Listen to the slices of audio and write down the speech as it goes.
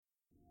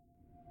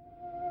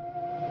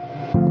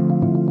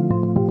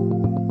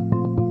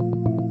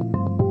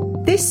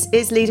This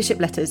is Leadership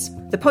Letters,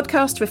 the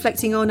podcast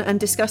reflecting on and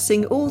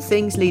discussing all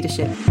things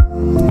leadership.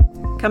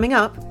 Coming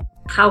up,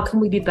 how can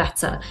we be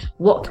better?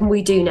 What can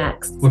we do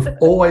next? We've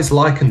always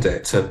likened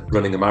it to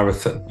running a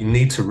marathon. You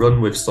need to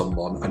run with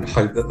someone and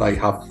hope that they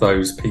have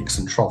those peaks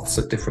and troughs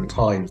at different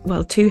times.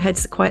 Well, two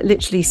heads quite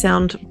literally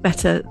sound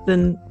better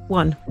than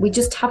one. We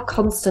just have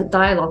constant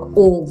dialogue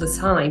all the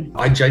time.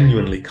 I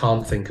genuinely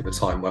can't think of a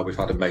time where we've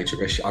had a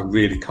major issue. I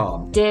really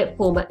can't. Dear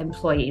former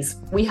employees,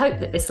 we hope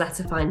that this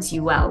letter finds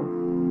you well.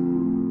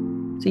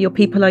 So your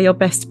people are your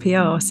best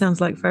PR. Sounds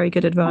like very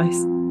good advice.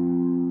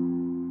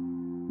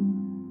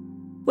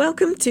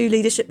 Welcome to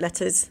Leadership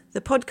Letters, the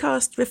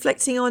podcast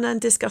reflecting on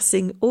and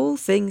discussing all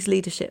things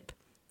leadership.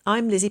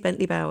 I'm Lizzie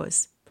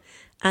Bentley-Bowers.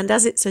 And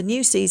as it's a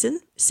new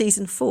season,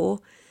 season 4,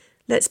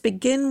 let's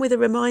begin with a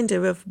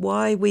reminder of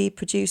why we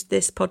produced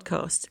this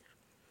podcast.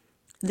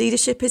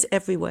 Leadership is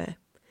everywhere.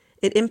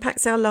 It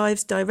impacts our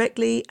lives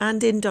directly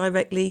and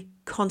indirectly,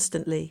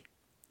 constantly.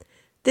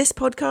 This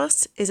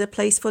podcast is a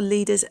place for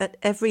leaders at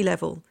every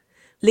level.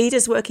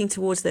 Leaders working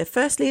towards their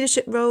first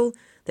leadership role,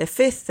 their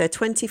 5th, their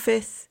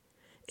 25th.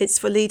 It's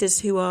for leaders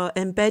who are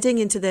embedding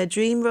into their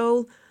dream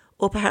role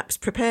or perhaps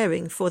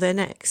preparing for their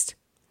next.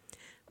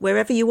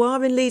 Wherever you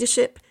are in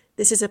leadership,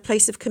 this is a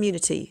place of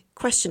community,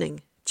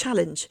 questioning,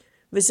 challenge,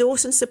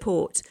 resource and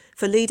support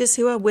for leaders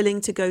who are willing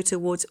to go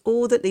towards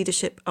all that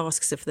leadership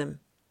asks of them.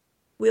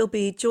 We'll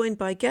be joined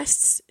by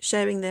guests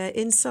sharing their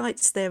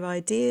insights, their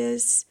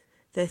ideas,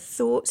 their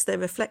thoughts, their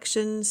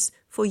reflections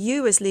for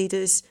you as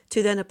leaders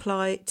to then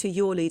apply to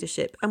your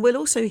leadership. And we'll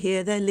also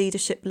hear their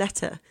leadership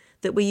letter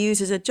that we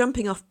use as a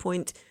jumping off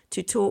point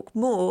to talk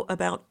more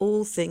about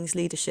all things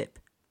leadership.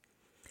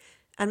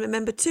 And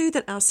remember too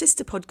that our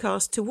sister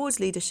podcast Towards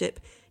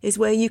Leadership is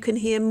where you can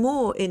hear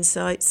more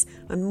insights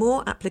and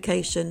more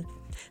application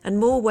and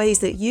more ways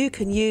that you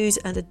can use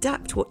and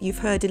adapt what you've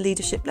heard in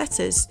Leadership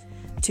Letters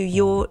to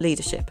your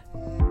leadership.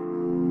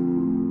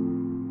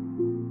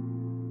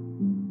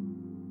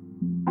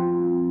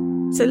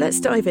 So let's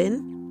dive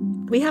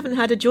in. We haven't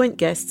had a joint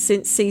guest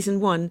since season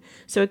 1,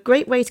 so a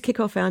great way to kick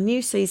off our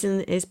new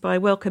season is by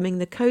welcoming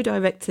the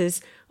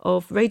co-directors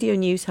of Radio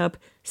News Hub,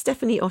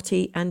 Stephanie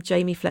Otty and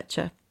Jamie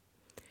Fletcher.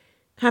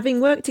 Having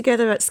worked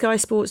together at Sky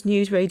Sports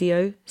News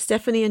Radio,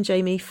 Stephanie and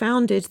Jamie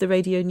founded the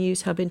Radio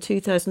News Hub in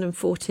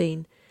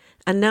 2014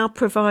 and now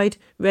provide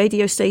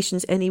radio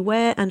stations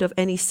anywhere and of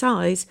any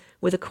size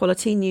with a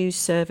quality news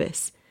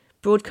service,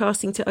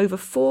 broadcasting to over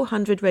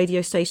 400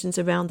 radio stations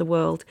around the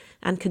world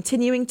and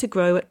continuing to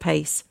grow at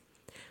pace.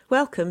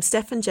 Welcome,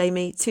 Steph and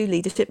Jamie, to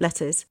Leadership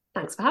Letters.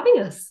 Thanks for having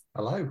us.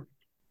 Hello.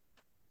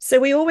 So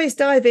we always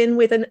dive in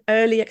with an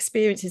early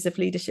experiences of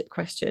leadership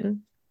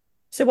question.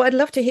 So what I'd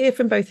love to hear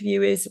from both of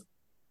you is,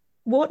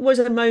 what was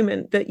a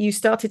moment that you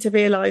started to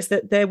realise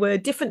that there were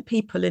different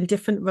people in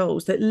different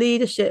roles, that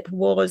leadership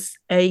was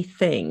a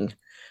thing?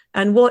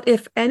 And what,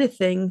 if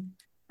anything,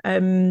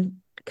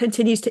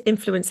 continues to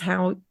influence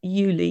how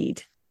you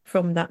lead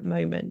from that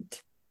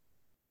moment?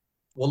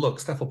 Well, look,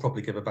 Steph will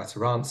probably give a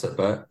better answer,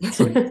 but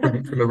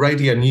from a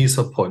Radio News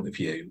Hub point of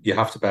view, you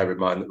have to bear in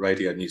mind that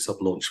Radio News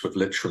Hub launched with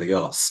literally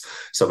us.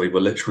 So we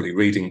were literally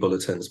reading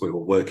bulletins, we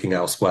were working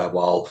elsewhere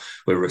while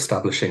we were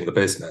establishing the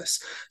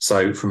business.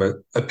 So from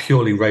a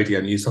purely Radio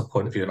News Hub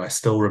point of view, and I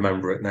still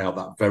remember it now,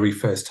 that very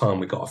first time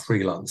we got a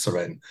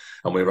freelancer in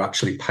and we were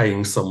actually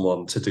paying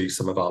someone to do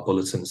some of our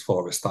bulletins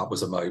for us, that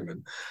was a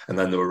moment. And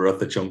then there were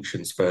other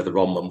junctions further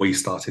on when we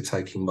started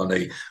taking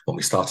money, when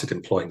we started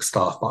employing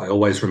staff. But I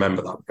always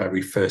remember that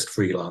very first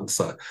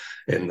freelancer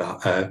in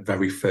that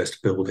very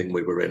first building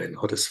we were in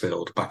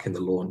Huddersfield back in the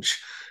launch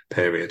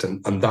period.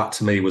 And that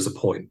to me was a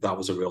point, that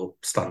was a real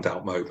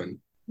standout moment.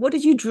 What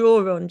did you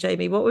draw on,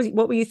 Jamie? What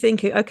were you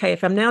thinking? Okay,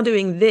 if I'm now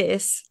doing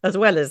this as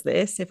well as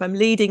this, if I'm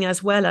leading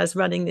as well as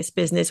running this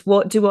business,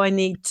 what do I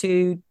need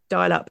to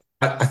dial up?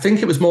 I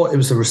think it was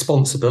a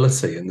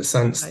responsibility in the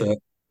sense that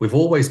we've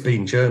always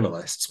been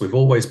journalists. We've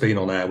always been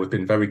on air. We've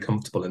been very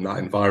comfortable in that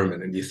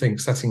environment. And you think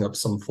setting up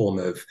some form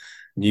of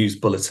news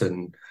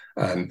bulletin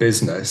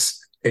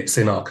business, it's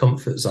in our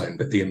comfort zone,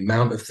 but the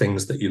amount of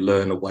things that you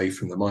learn away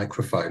from the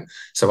microphone.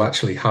 So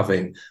actually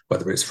having,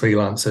 whether it's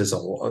freelancers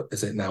or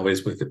as it now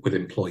is with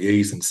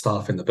employees and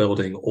staff in the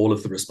building, all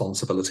of the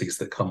responsibilities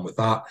that come with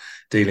that,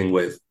 dealing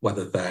with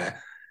whether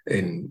they're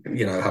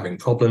having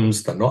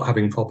problems, they're not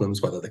having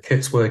problems, whether the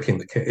kit's working,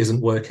 the kit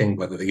isn't working,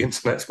 whether the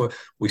internet's working.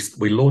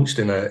 We launched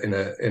in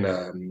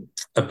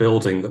a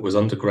building that was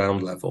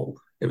underground level.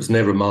 It was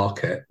near a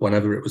market.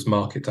 Whenever it was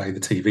market day, the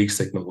TV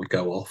signal would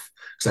go off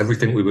because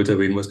everything we were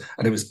doing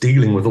it was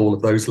dealing with all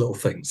of those little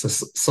things. So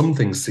some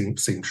things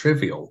seem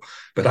trivial,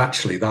 but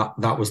actually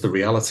that was the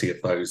reality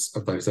of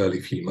those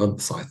early few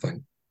months, I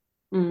think.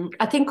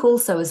 I think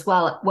also as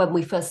well, when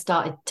we first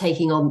started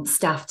taking on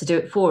staff to do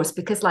it for us,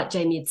 because like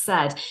Jamie had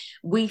said,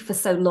 we for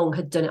so long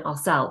had done it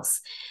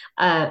ourselves.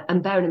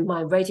 And bearing in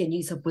mind, Radio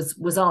News Hub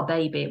was our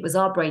baby. It was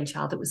our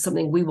brainchild. It was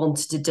something we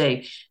wanted to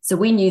do. So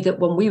we knew that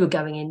when we were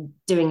going in,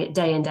 doing it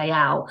day in, day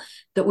out,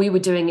 that we were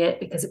doing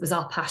it because it was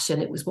our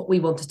passion. It was what we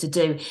wanted to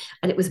do.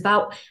 And it was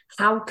about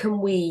how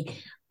can we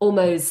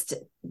almost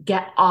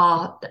get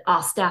our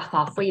staff,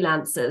 our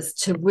freelancers,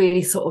 to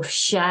really sort of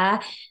share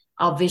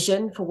our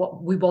vision for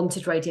what we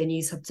wanted Radio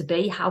News Hub to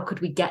be. How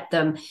could we get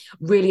them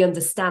really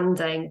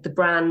understanding the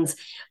brand,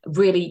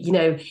 really,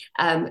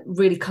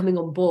 really coming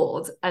on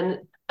board and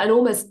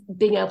almost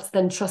being able to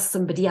then trust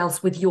somebody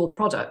else with your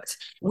product.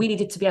 We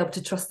needed to be able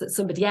to trust that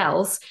somebody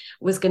else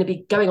was going to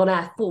be going on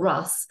air for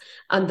us,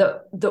 and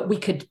that we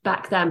could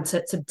back them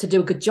to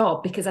do a good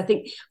job. Because I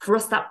think for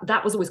us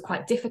that was always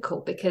quite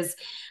difficult, because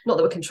not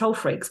that we're control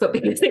freaks, but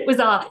because it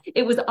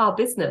was our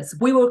business.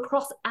 We were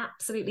across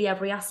absolutely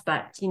every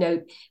aspect,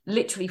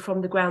 literally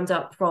from the ground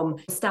up, from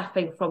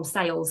staffing, from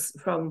sales,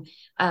 from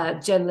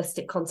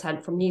journalistic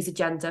content, from news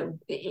agenda.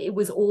 It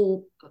was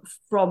all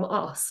from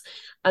us,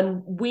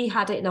 and we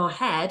had in our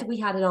head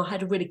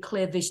a really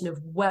clear vision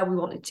of where we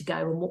wanted to go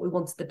and what we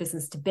wanted the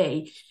business to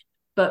be.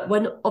 But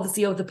when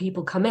obviously other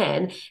people come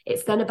in,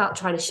 it's then about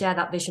trying to share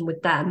that vision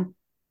with them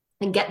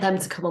and get them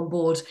to come on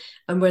board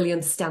and really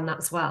understand that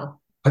as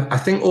well. I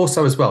think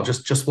also as well,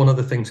 just one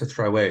other thing to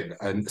throw in,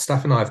 and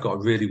Steph and I have got a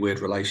really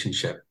weird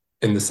relationship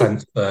in the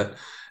sense that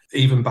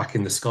even back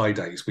in the Sky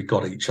days, we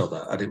got each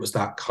other, and it was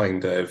that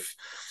kind of,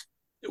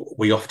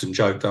 we often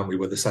joke, don't we?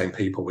 We're the same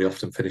people. We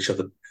often finish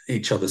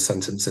each other's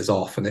sentences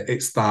off, and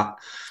it's that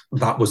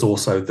was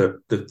also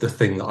the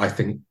thing that I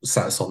think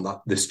set us on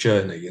this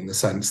journey, in the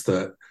sense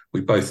that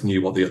we both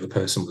knew what the other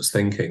person was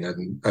thinking,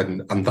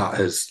 and that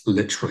has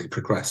literally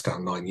progressed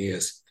down 9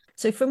 years.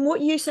 So from what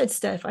you said,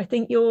 Steph, I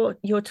think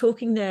you're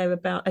talking there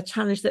about a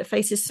challenge that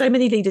faces so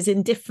many leaders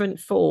in different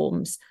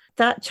forms.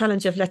 That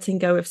challenge of letting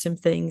go of some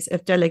things,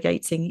 of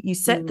delegating. You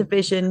set the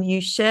vision, you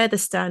share the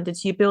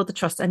standards, you build the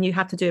trust, and you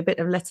have to do a bit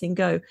of letting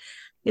go.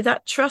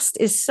 That trust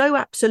is so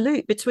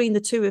absolute between the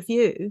two of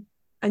you,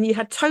 and you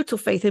had total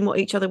faith in what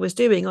each other was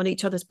doing on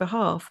each other's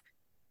behalf.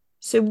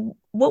 So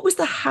what was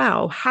the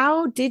how?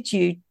 How did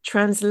you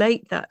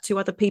translate that to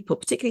other people,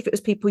 particularly if it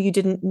was people you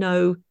didn't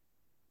know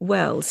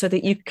well, so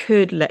that you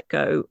could let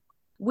go?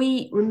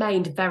 We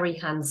remained very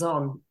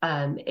hands-on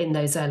in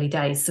those early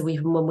days. So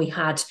even when we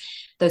had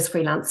those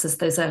freelancers,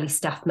 those early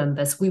staff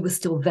members, we were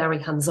still very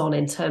hands-on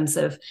in terms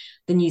of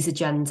the news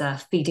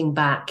agenda, feeding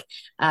back,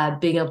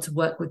 being able to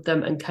work with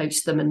them and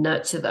coach them and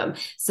nurture them,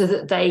 so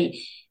that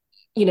they,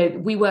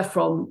 we were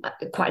from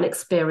quite an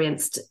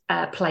experienced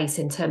place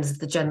in terms of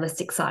the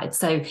journalistic side.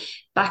 So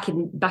back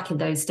in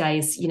those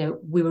days,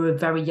 we were a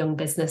very young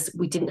business.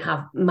 We didn't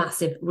have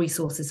massive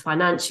resources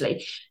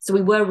financially. So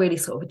we were really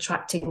sort of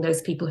attracting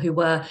those people who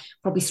were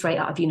probably straight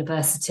out of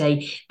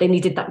university. They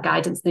needed that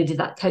guidance, they needed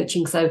that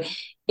coaching. So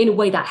in a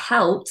way that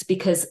helped,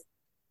 because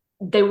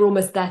they were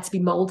almost there to be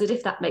molded,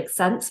 if that makes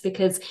sense,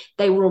 because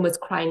they were almost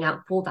crying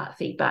out for that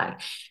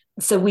feedback.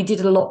 So we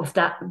did a lot of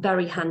that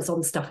very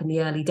hands-on stuff in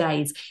the early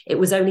days. It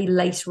was only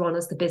later on,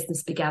 as the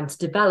business began to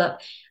develop,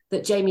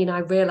 that Jamie and I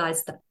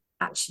realised that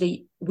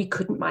actually we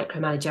couldn't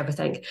micromanage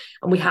everything,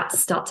 and we had to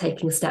start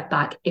taking a step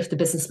back if the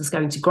business was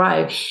going to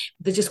grow.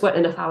 There just weren't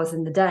enough hours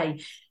in the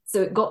day.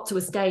 So it got to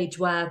a stage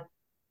where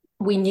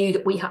we knew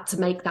that we had to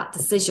make that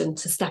decision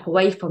to step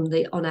away from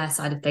the on-air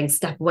side of things,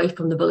 step away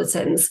from the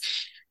bulletins,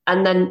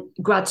 and then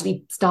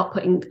gradually start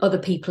putting other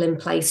people in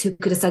place who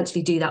could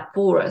essentially do that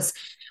for us.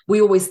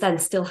 We always then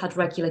still had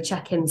regular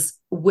check-ins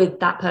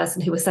with that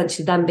person who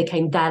essentially then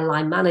became their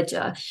line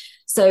manager.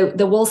 So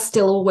there was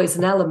still always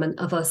an element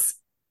of us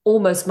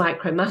almost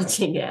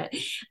micromanaging it,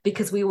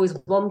 because we always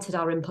wanted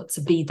our input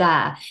to be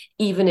there,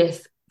 even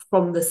if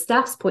from the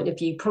staff's point of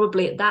view,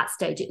 probably at that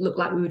stage, it looked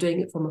like we were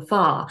doing it from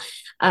afar.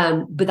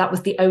 But that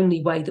was the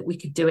only way that we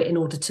could do it in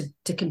order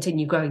to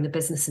continue growing the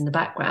business in the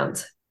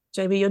background.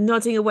 Jamie, you're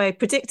nodding away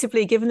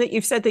predictably, given that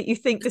you've said that you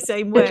think the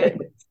same way.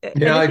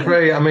 Yeah, I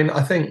agree. I mean,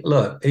 I think,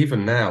 look,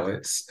 even now,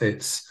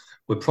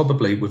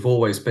 we've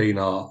always been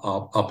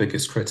our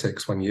biggest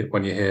critics when you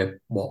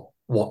hear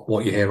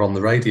what you hear on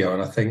the radio.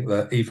 And I think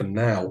that even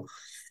now,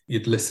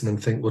 you'd listen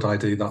and think, would I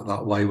do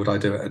that way? Would I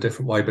do it a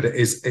different way? But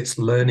it's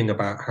learning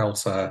about how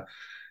to,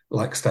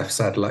 like Steph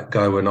said, let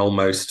go and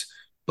almost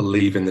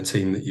believe in the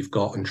team that you've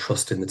got and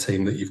trust in the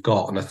team that you've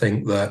got. And I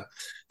think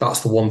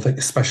that's the one thing,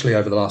 especially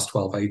over the last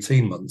 12,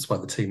 18 months, where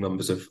the team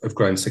numbers have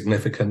grown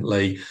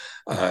significantly,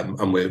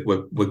 and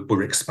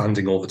we're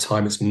expanding all the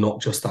time. It's not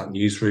just that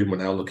newsroom. We're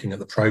now looking at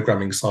the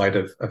programming side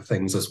of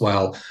things as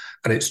well.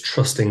 And it's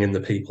trusting in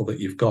the people that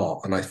you've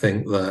got. And I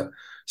think that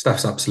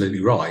Steph's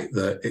absolutely right,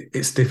 that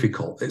it's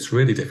difficult. It's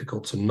really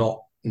difficult to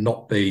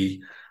not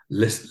be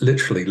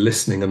literally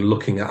listening and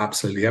looking at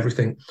absolutely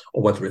everything,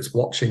 or whether it's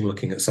watching,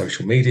 looking at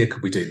social media.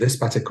 Could we do this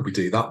better? Could we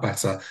do that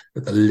better?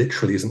 But there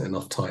literally isn't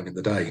enough time in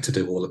the day to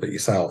do all of it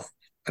yourself.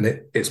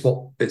 And it's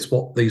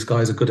what these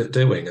guys are good at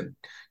doing. And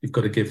you've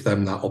got to give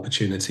them that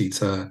opportunity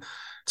to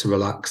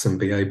relax and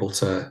be able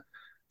to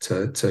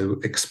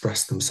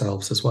express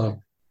themselves as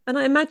well. And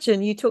I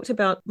imagine you talked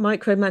about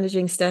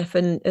micromanaging, Steph,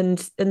 and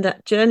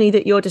that journey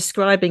that you're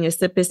describing as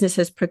the business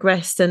has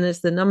progressed and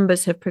as the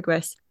numbers have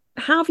progressed.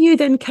 How have you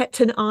then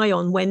kept an eye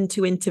on when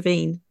to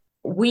intervene?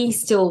 We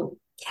still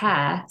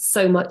care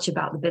so much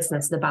about the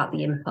business and about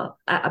the input,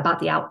 about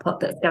the output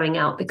that's going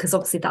out, because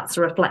obviously that's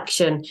a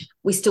reflection.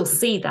 We still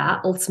see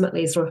that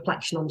ultimately as a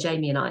reflection on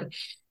Jamie and I.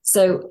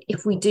 So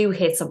if we do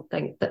hear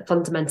something that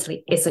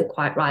fundamentally isn't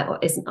quite right or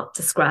isn't up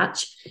to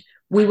scratch,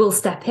 we will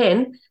step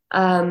in,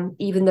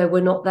 even though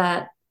we're not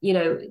there,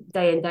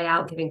 day in, day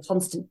out, giving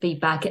constant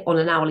feedback on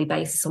an hourly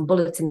basis on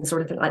bulletins or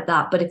anything like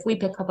that. But if we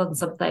pick up on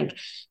something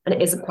and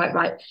it isn't quite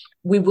right,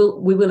 we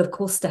will of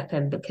course step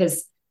in,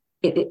 because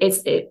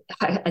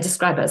I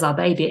describe it as our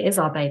baby. It is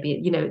our baby.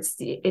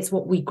 It's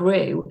what we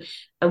grew,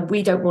 and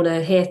we don't want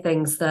to hear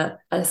things that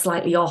are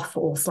slightly off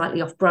or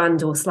slightly off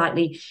brand or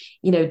slightly,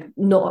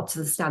 not up to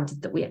the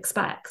standard that we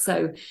expect.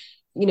 So,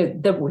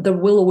 there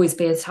will always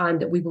be a time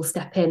that we will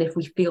step in if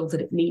we feel that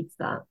it needs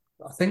that.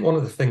 I think one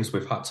of the things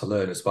we've had to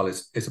learn as well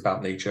is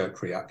about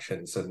knee-jerk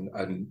reactions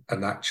and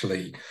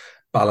actually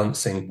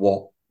balancing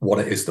what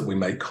it is that we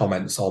make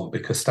comments on,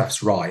 because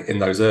Steph's right. In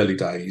those early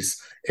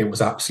days, it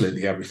was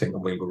absolutely everything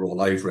and we were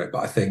all over it.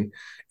 But I think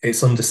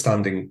it's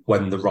understanding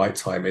when the right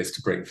time is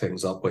to bring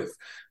things up with,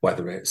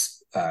 whether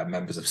it's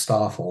members of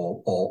staff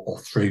or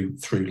through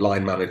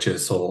line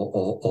managers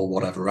or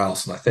whatever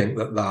else. And I think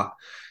that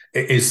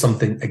it is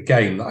something,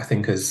 again, that I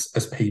think as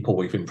people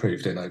we've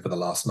improved in over the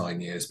last 9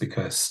 years,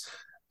 because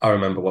I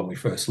remember when we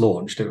first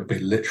launched, it would be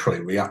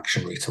literally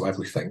reactionary to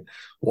everything,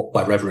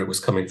 wherever it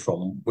was coming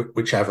from,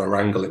 whichever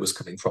angle it was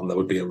coming from, there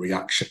would be a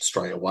reaction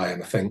straight away.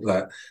 And I think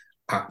that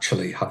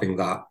actually having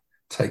that,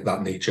 take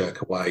that knee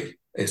jerk away,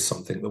 is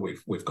something that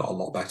we've got a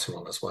lot better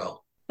on as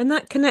well. And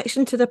that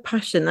connection to the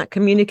passion, that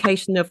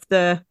communication of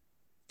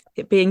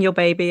it being your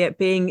baby, it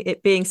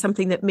being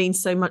something that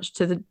means so much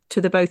to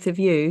the both of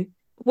you.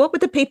 What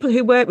would the people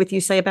who work with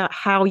you say about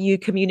how you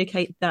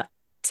communicate that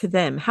to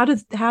them? How do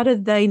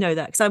they know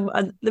that?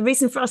 Because the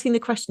reason for asking the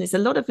question is a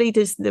lot of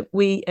leaders that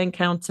we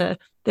encounter,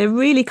 they're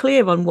really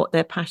clear on what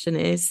their passion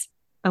is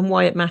and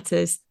why it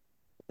matters,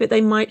 but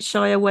they might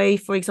shy away,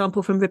 for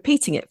example, from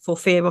repeating it for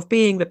fear of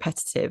being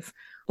repetitive,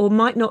 or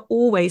might not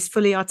always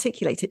fully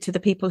articulate it to the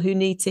people who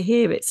need to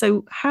hear it.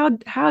 So how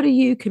do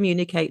you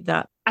communicate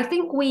that? I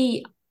think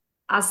we,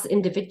 as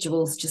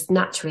individuals, just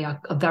naturally are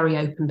very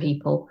open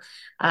people.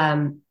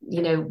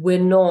 We're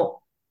not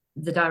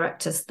the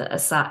directors that are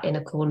sat in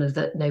a corner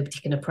that nobody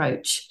can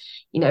approach.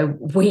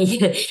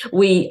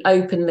 We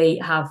openly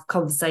have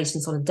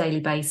conversations on a daily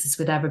basis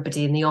with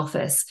everybody in the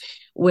office.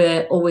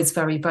 We're always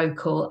very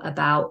vocal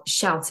about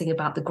shouting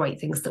about the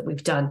great things that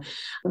we've done.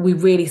 We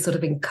really sort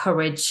of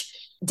encourage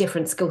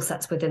different skill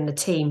sets within the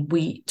team.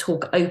 We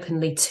talk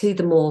openly to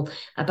them all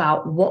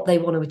about what they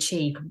want to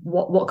achieve,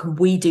 what can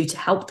we do to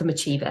help them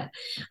achieve it.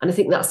 And I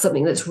think that's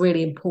something that's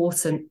really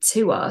important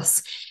to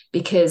us,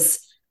 because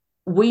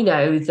we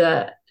know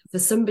that for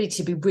somebody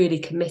to be really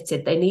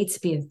committed, they need to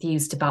be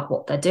enthused about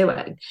what they're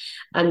doing.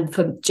 And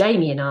for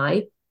Jamie and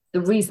I, the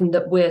reason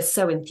that we're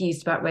so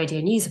enthused about Radio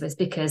News is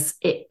because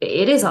it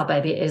is our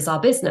baby, it is our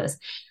business.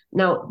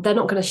 Now, they're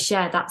not going to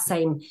share that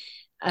same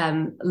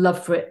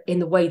love for it in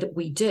the way that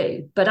we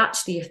do. But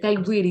actually, if they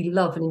really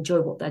love and enjoy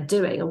what they're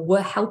doing, and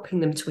we're helping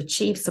them to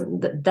achieve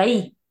something that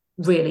they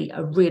really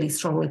are really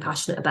strongly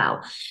passionate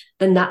about,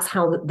 then that's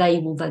how that they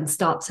will then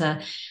start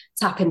to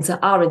tap into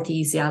our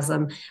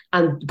enthusiasm,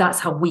 and that's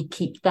how we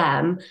keep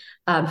them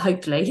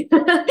hopefully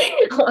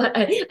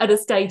at a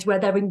stage where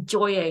they're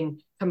enjoying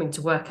coming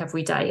to work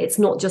every day. It's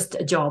not just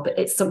a job,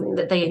 it's something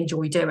that they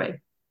enjoy doing.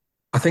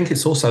 I think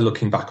it's also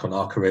looking back on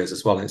our careers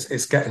as well.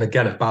 It's getting,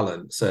 again, a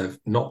balance of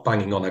not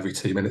banging on every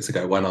 2 minutes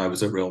ago when I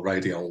was at Real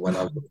Radio,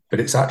 but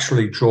it's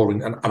actually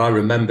drawing. And I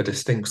remember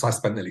distinct, because I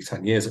spent nearly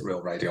 10 years at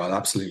Real Radio. I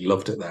absolutely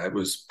loved it there. It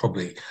was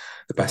probably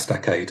the best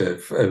decade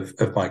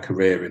of my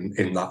career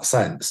in that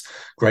sense.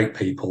 Great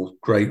people,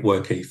 great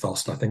work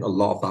ethos. And I think a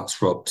lot of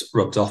that's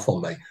rubbed off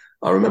on me.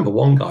 I remember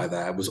one guy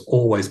there was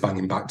always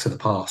banging back to the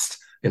past,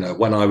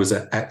 when I was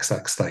at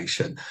XX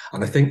station.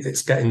 And I think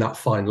it's getting that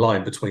fine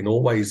line between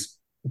always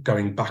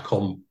going back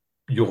on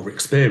your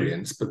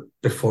experience, but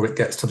before it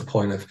gets to the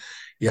point of,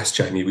 yes,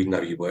 Jamie, we know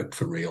you work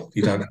for Real.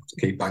 You don't have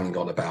to keep banging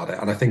on about it.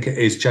 And I think it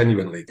is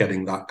genuinely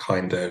getting that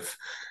kind of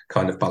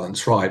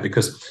balance right,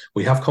 because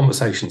we have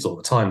conversations all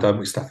the time, don't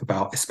we, Steph,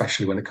 about,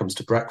 especially when it comes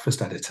to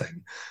breakfast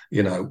editing.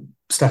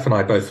 Steph and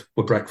I both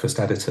were breakfast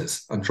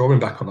editors, and drawing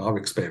back on our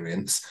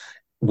experience,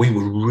 we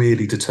were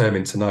really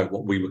determined to know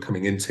what we were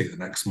coming into the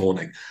next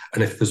morning.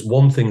 And if there's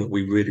one thing that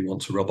we really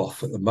want to rub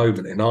off at the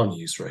moment in our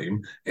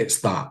newsroom,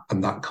 it's that.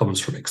 And that comes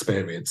from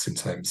experience, in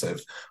terms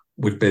of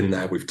we've been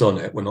there, we've done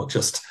it. We're not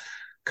just a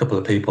couple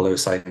of people who are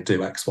saying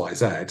do X, Y,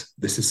 Z.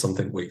 This is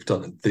something we've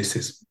done, and this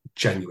is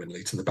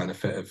genuinely to the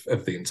benefit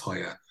of the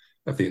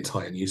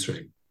entire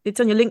newsroom. It's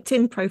on your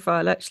LinkedIn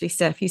profile, actually,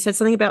 Steph. You said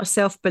something about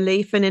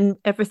self-belief, and in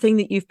everything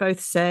that you've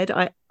both said,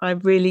 I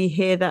really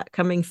hear that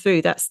coming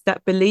through. That's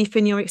that belief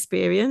in your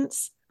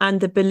experience and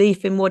the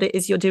belief in what it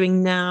is you're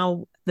doing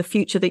now, the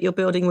future that you're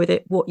building with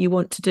it, what you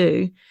want to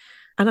do.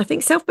 And I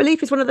think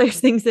self-belief is one of those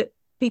things that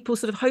people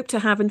sort of hope to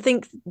have and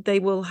think they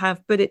will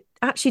have, but it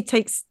actually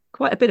takes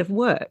quite a bit of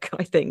work,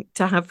 I think,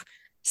 to have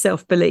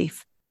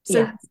self-belief.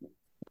 So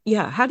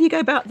how do you go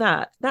about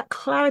that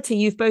clarity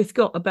you've both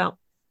got about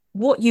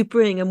what you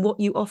bring and what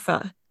you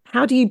offer?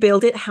 How do you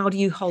build it? How do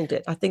you hold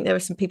it? I think there are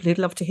some people who'd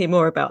love to hear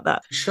more about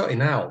that.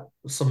 Shutting out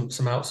some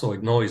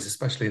outside noise,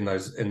 especially in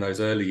those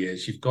early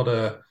years. You've got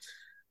to,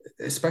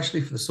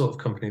 especially for the sort of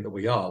company that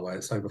we are, where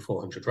it's over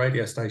 400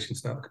 radio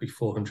stations now, it could be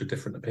 400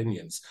 different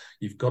opinions.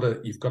 You've got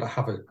to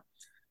have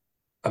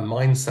a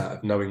mindset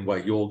of knowing where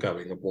you're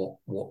going and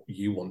what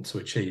you want to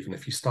achieve. And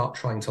if you start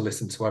trying to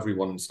listen to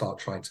everyone and start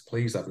trying to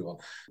please everyone,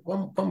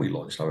 when we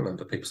launched, I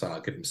remember people saying,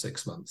 "I'll give them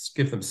 6 months,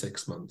 give them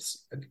 6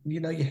 months." And,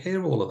 you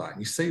hear all of that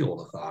and you see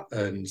all of that.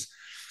 And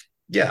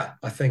yeah,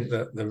 I think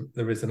that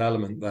there is an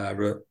element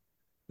there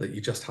that you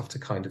just have to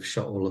kind of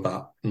shut all of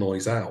that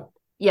noise out.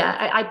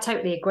 Yeah, I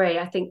totally agree.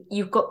 I think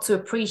you've got to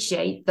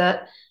appreciate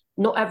that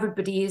not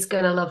everybody is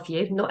going to love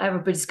you. Not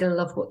everybody's going to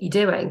love what you're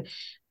doing.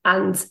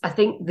 And I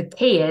think the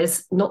key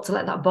is not to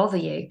let that bother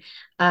you.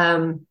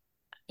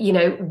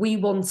 We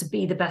want to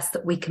be the best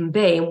that we can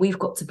be, and we've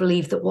got to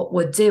believe that what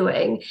we're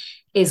doing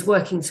is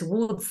working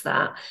towards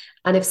that.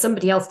 And if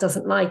somebody else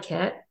doesn't like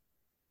it,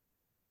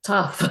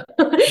 tough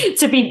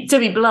to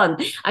be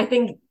blunt. I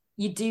think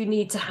you do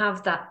need to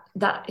have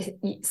that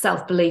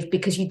self-belief,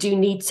 because you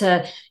need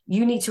to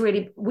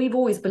really, we've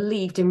always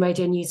believed in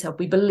Radio News Hub.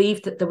 We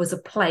believed that there was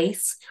a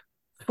place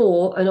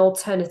for an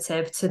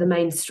alternative to the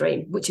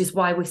mainstream, which is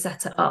why we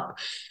set it up.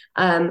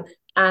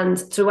 And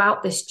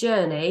throughout this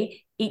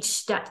journey, each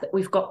step that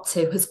we've got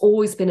to has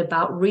always been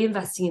about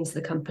reinvesting into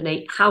the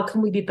company. How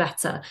can we be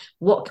better?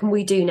 What can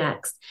we do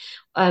next?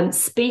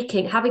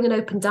 Having an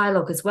open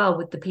dialogue as well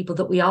with the people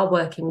that we are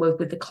working with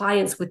the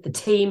clients, with the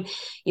team,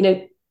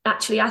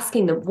 actually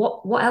asking them,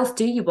 what else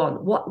do you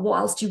want? What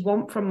else do you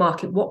want from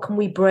market? What can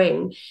we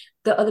bring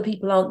that other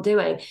people aren't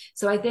doing?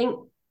 So I think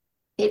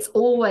it's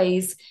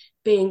always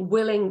being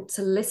willing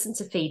to listen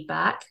to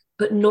feedback,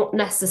 but not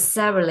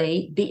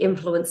necessarily be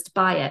influenced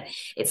by it.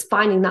 It's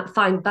finding that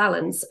fine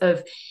balance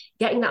of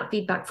getting that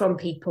feedback from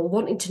people,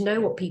 wanting to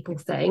know what people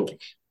think,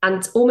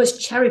 and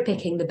almost cherry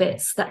picking the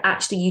bits that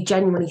actually you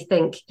genuinely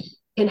think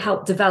can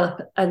help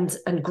develop and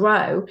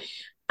grow,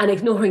 and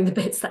ignoring the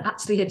bits that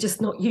actually are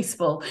just not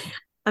useful.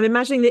 I'm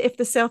imagining that if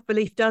the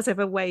self-belief does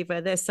ever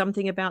waver, there's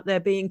something about there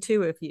being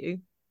two of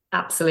you.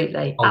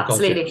 Absolutely. Oh,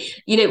 absolutely.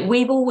 gotcha.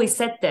 We've always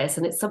said this,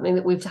 and it's something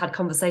that we've had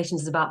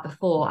conversations about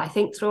before. I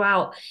think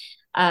throughout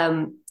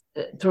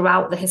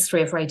the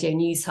history of Radio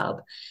News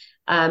Hub,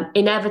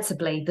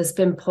 inevitably there's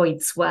been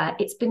points where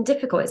it's been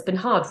difficult, it's been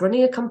hard.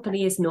 Running a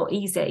company is not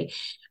easy.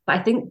 But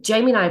I think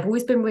Jamie and I have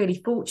always been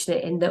really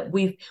fortunate in that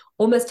we've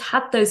almost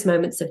had those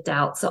moments of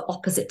doubts at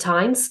opposite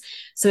times.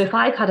 So if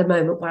I've had a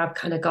moment where I've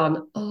kind of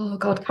gone, oh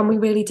God, can we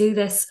really do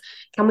this?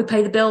 Can we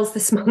pay the bills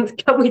this month?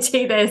 Can we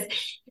do this?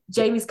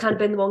 Jamie's kind of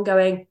been the one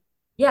going,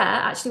 yeah,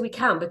 actually we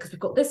can, because we've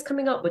got this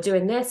coming up, we're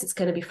doing this, it's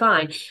going to be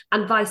fine.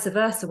 And vice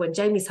versa, when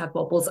Jamie's had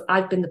wobbles,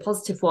 I've been the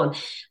positive one.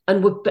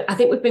 And I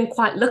think we've been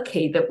quite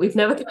lucky that we've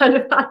never kind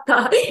of had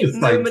that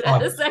moment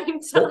at the same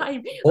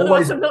time.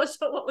 Otherwise, I'm not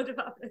sure what would have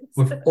happened.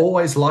 We've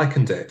always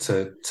likened it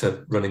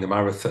to running a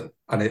marathon.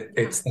 And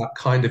it's that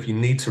kind of, you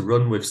need to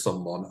run with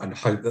someone and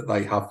hope that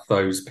they have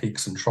those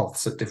peaks and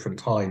troughs at different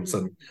times.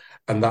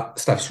 And that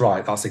Steph's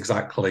right, that's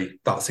exactly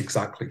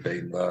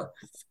been the,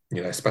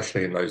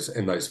 especially in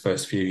those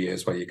first few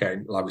years where you're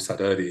getting, like we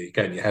said earlier, you're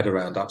getting your head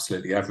around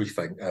absolutely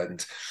everything.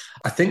 And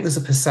I think there's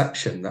a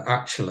perception that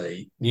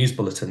actually news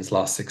bulletins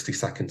last 60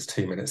 seconds,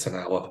 2 minutes, an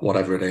hour,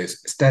 whatever it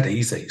is. It's dead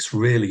easy. It's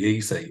really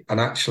easy. And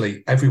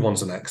actually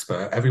everyone's an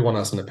expert. Everyone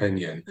has an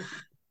opinion.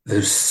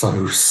 There's so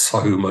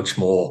much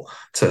more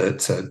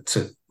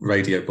to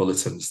radio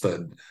bulletins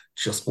than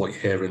just what you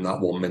hear in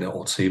that 1 minute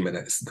or 2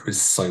 minutes. There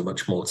is so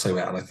much more to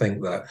it. And I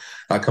think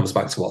that comes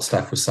back to what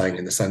Steph was saying,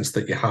 in the sense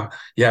that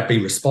be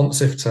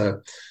responsive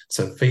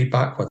to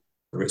feedback, whether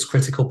it's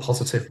critical,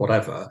 positive,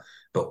 whatever,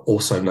 but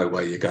also know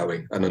where you're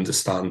going and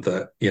understand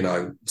that,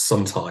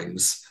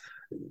 sometimes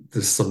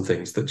there's some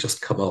things that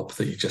just come up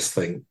that you just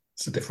think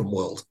it's a different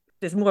world.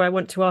 There's more I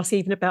want to ask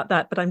even about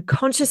that, but I'm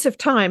conscious of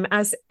time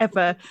as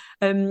ever.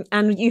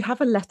 And you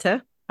have a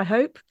letter, I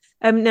hope.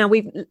 Now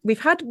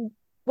we've had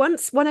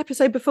one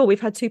episode before,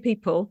 we've had two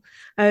people.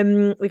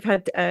 We've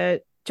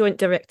had joint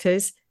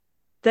directors.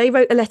 They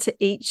wrote a letter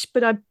each,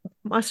 but I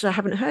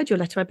haven't heard your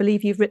letter. I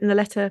believe you've written a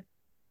letter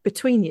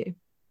between you.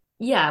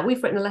 Yeah,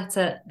 we've written a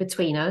letter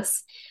between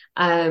us.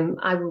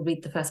 I will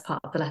read the first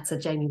part of the letter.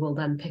 Jamie will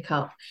then pick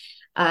up.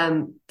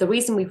 The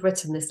reason we've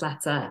written this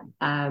letter,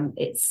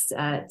 it's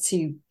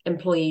to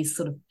employees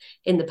sort of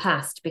in the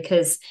past,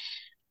 because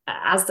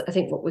as I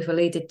think what we've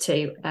alluded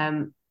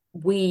to,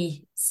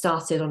 we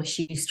started on a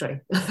shoestring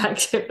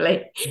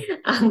effectively.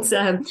 And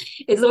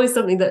it's always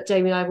something that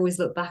Jamie and I have always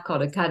looked back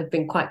on and kind of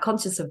been quite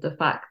conscious of the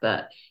fact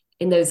that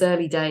in those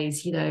early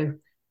days,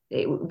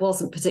 it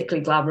wasn't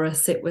particularly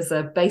glamorous. It was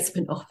a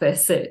basement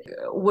office.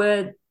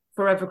 We're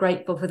forever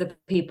grateful for the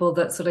people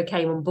that sort of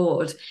came on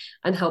board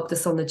and helped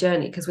us on the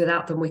journey, because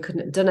without them we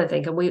couldn't have done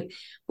anything. And we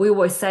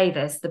always say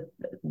this,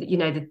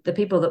 the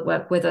people that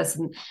work with us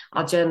and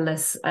our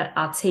journalists,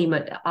 our team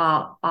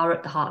are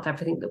at the heart of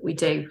everything that we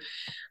do.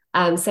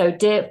 So,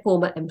 dear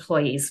former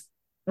employees,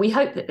 we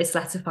hope that this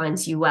letter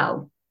finds you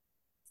well.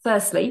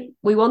 Firstly,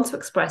 we want to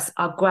express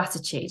our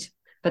gratitude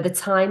for the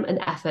time and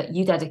effort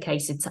you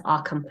dedicated to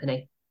our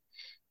company.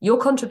 Your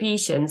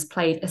contributions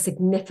played a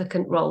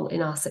significant role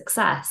in our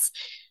success,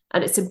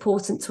 and it's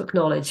important to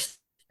acknowledge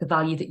the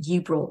value that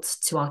you brought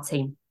to our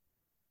team.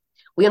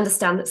 We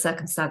understand that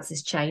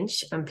circumstances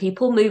change and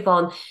people move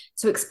on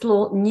to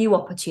explore new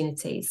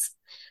opportunities.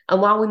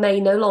 And while we may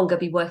no longer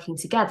be working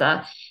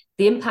together,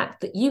 the impact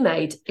that you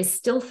made is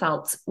still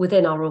felt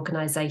within our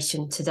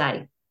organisation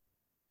today.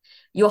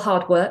 Your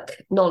hard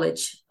work,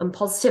 knowledge, and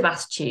positive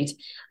attitude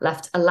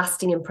left a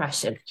lasting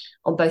impression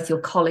on both your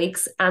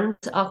colleagues and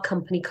our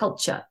company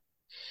culture.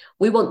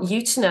 We want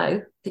you to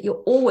know that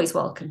you're always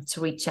welcome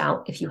to reach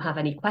out if you have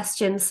any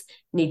questions,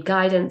 need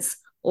guidance,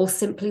 or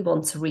simply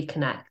want to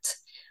reconnect.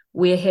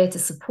 We're here to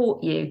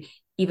support you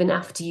even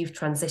after you've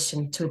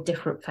transitioned to a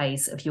different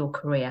phase of your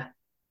career.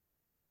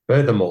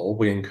 Furthermore,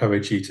 we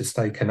encourage you to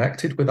stay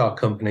connected with our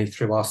company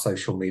through our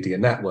social media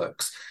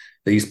networks.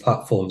 These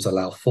platforms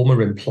allow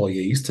former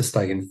employees to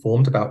stay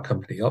informed about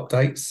company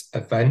updates,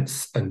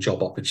 events, and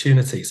job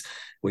opportunities.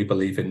 We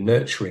believe in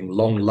nurturing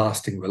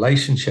long-lasting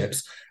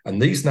relationships,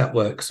 and these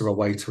networks are a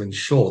way to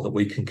ensure that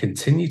we can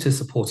continue to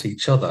support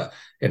each other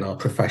in our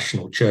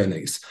professional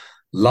journeys.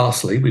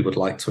 Lastly, we would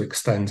like to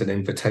extend an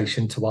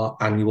invitation to our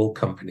annual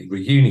company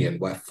reunion,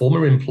 where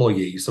former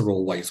employees are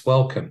always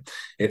welcome.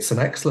 It's an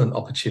excellent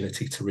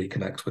opportunity to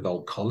reconnect with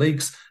old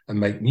colleagues and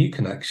make new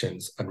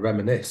connections and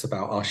reminisce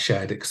about our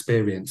shared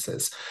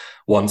experiences.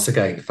 Once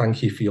again,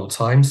 thank you for your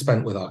time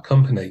spent with our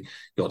company.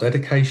 Your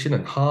dedication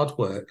and hard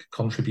work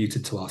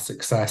contributed to our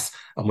success,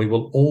 and we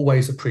will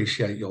always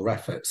appreciate your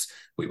efforts.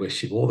 We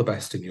wish you all the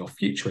best in your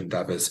future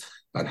endeavours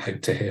and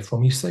hope to hear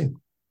from you soon.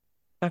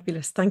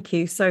 Fabulous. Thank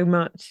you so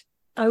much.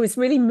 I was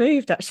really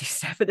moved, actually,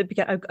 Steph, at the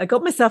beginning. I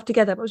got myself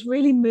together, but I was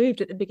really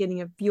moved at the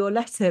beginning of your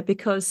letter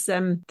because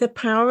the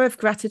power of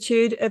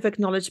gratitude, of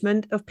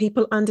acknowledgement, of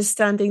people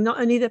understanding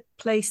not only the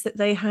place that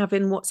they have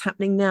in what's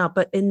happening now,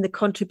 but in the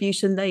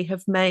contribution they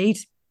have made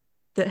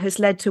that has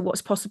led to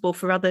what's possible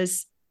for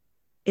others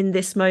in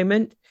this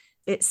moment.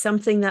 It's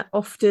something that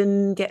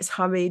often gets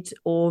hurried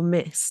or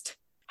missed.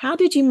 How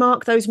did you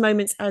mark those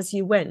moments as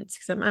you went?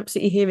 Because I'm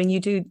absolutely hearing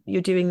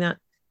you're doing that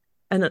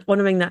and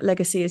honouring that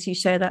legacy as you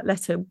share that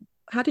letter.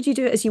 How did you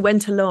do it as you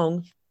went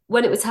along?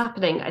 When it was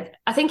happening,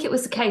 I think it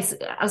was the case,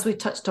 as we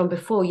touched on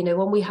before,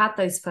 when we had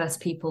those first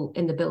people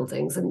in the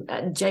buildings,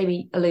 and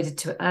Jamie alluded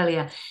to it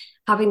earlier,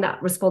 having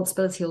that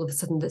responsibility all of a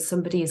sudden that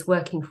somebody is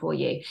working for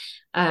you.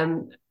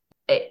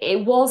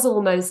 It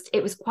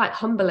was quite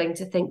humbling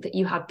to think that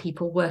you had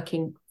people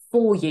working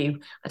for you.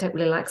 I don't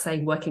really like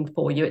saying working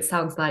for you. It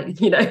sounds like,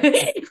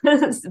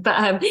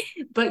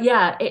 but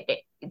yeah,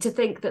 to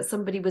think that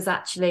somebody was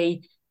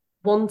actually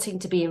wanting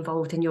to be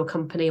involved in your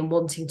company and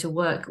wanting to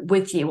work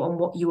with you on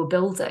what you were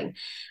building.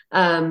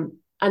 And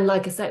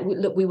like I said,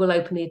 we will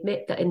openly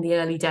admit that in the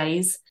early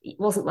days, it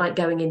wasn't like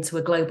going into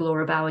a Global or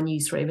a Bauer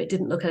newsroom. It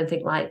didn't look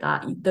anything like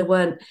that. There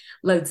weren't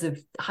loads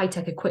of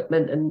high-tech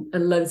equipment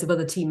and loads of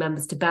other team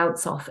members to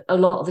bounce off. A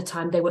lot of the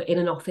time they were in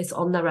an office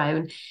on their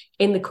own,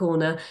 in the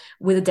corner,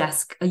 with a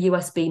desk, a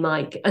USB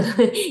mic,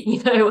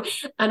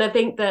 and I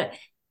think that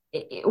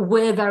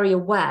we're very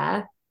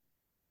aware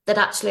that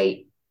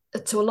actually,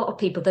 to a lot of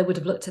people, they would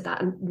have looked at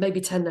that and maybe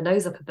turned their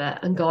nose up a bit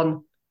and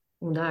gone,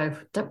 oh, no,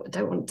 don't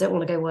want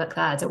to go work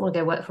there. Don't want to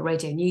go work for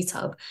Radio News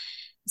Hub.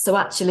 So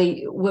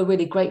actually, we're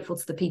really grateful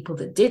to the people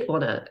that did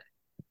want to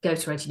go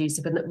to Radio News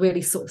Hub and that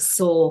really sort of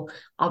saw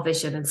our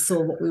vision and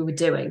saw what we were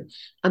doing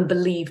and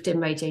believed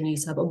in Radio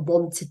News Hub and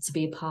wanted to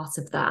be a part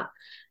of that.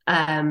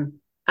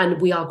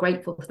 And we are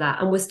grateful for that.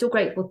 And we're still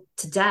grateful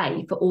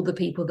today for all the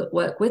people that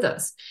work with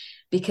us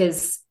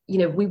because,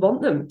 we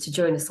want them to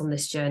join us on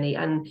this journey.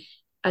 And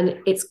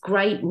it's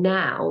great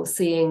now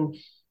seeing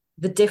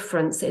the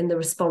difference in the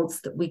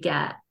response that we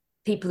get.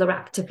 People are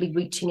actively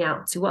reaching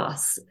out to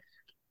us,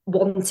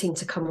 wanting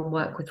to come and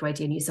work with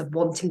Radio News Hub,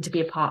 wanting to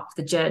be a part of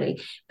the journey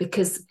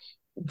because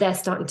they're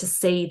starting to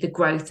see the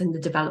growth and the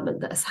development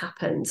that has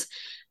happened,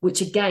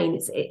 which again,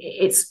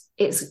 it's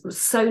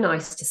so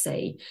nice to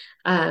see.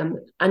 And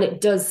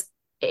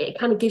it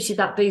kind of gives you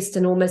that boost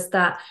and almost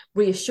that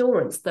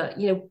reassurance that,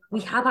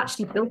 we have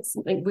actually built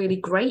something really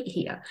great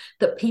here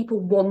that people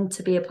want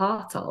to be a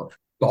part of.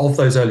 But of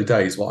those early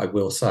days, what I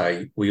will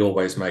say, we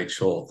always made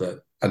sure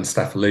that, and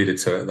Steph alluded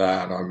to it there,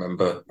 and I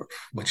remember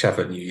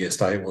whichever New Year's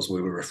Day it was,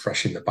 we were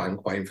refreshing the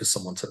bank, waiting for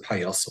someone to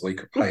pay us so we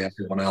could pay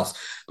everyone else.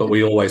 But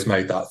we always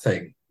made that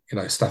thing,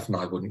 Steph and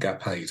I wouldn't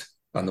get paid.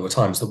 And there were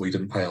times that we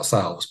didn't pay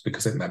ourselves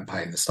because it meant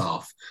paying the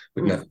staff.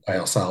 We'd never pay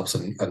ourselves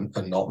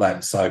and not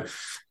them. So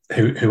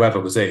whoever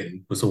was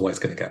in was always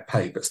going to get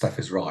paid. But Steph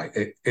is right.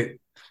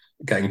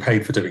 Getting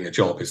paid for doing a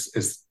job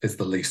is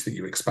the least that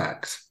you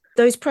expect.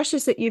 Those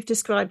pressures that you've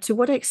described, to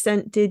what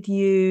extent did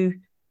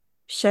you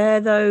share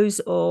those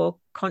or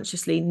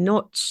consciously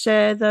not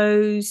share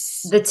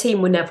those? The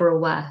team were never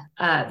aware.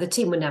 Of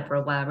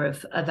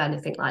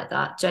anything like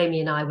that. Jamie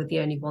and I were the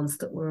only ones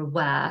that were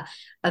aware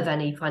of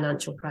any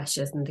financial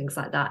pressures and things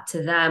like that.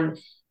 To them,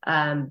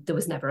 There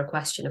was never a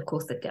question. Of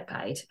course, they'd get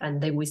paid,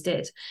 and they always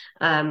did.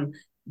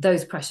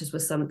 Those pressures were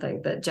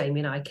something that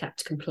Jamie and I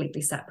kept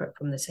completely separate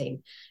from the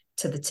team.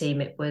 To the team,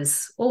 it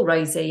was all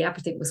rosy,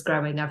 everything was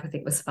growing,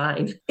 everything was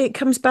fine. It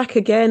comes back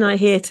again, I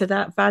hear, to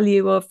that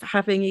value of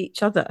having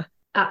each other.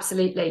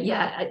 Absolutely,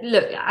 yeah.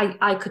 Look,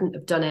 I couldn't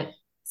have done it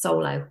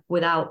solo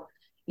without,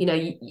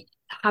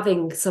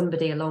 having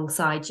somebody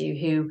alongside you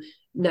who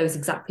knows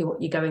exactly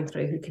what you're going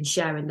through, who can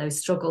share in those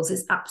struggles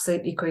is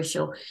absolutely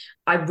crucial.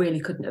 I really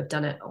couldn't have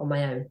done it on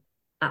my own.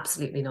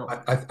 Absolutely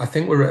not. I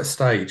think we're at a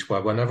stage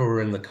where whenever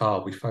we're in the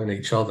car, we phone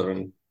each other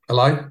and,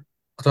 hello?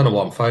 I don't know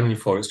what I'm phoning you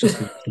for. It's just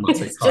an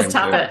automatic It's just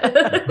habit.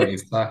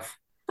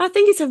 I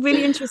think it's a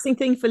really interesting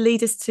thing for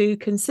leaders to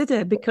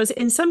consider, because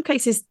in some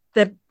cases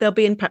they'll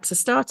be in perhaps a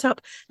startup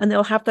and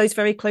they'll have those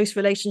very close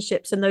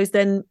relationships, and those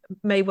then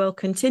may well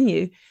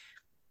continue.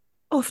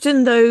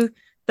 Often, though,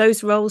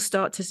 those roles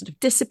start to sort of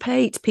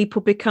dissipate.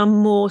 People become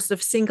more sort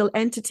of single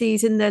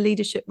entities in their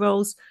leadership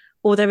roles,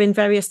 or they're in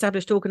very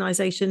established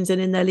organizations, and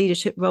in their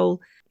leadership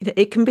role,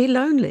 it can be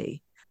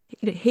lonely.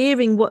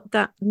 Hearing what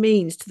that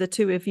means to the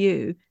two of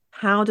you,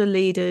 how do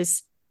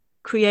leaders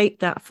create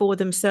that for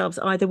themselves,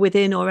 either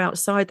within or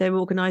outside their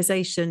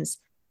organizations?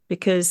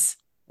 Because,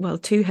 well,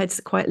 two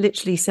heads quite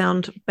literally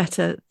sound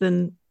better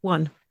than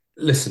one.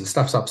 Listen,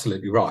 Steph's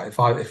absolutely right. If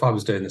I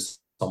was doing this,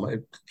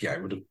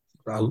 it would have.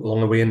 How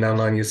long are we in now?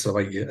 9 years, so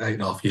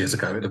 8.5 years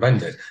ago, it'd have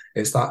ended.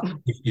 It's that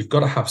you've got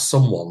to have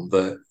someone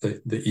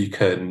that you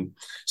can.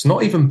 It's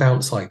not even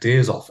bounce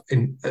ideas off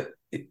in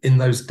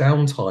those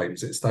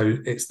downtimes. It's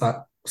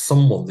that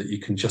someone that you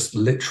can just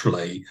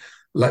literally,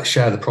 let's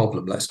share the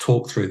problem, let's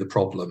talk through the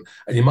problem.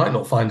 And you might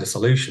not find a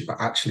solution, but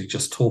actually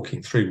just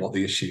talking through what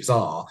the issues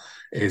are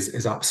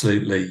is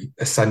absolutely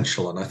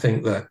essential. And I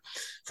think that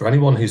for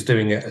anyone who's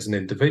doing it as an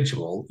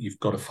individual, you've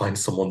got to find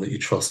someone that you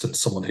trust and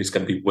someone who's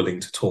going to be willing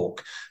to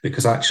talk.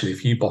 Because actually,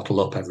 if you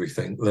bottle up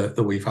everything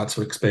that we've had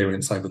to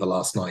experience over the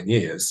last 9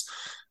 years,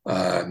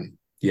 that's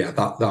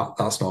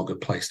not a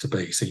good place to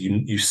be. So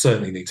you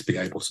certainly need to be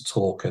able to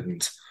talk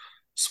and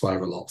swear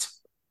a lot.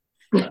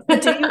 Do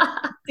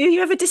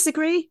you ever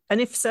disagree? And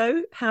if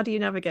so, how do you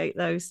navigate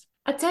those?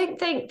 I don't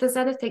think there's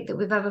anything that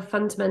we've ever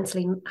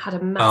fundamentally had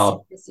a massive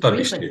disagreement. Don't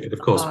be stupid. Of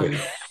course we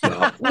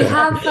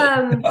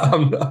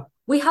no.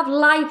 We have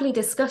lively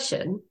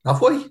discussion.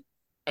 Have we?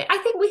 I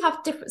think we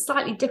have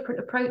slightly different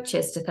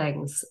approaches to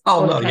things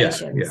on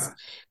occasions. Yeah.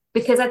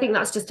 Because I think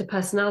that's just a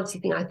personality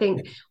thing. I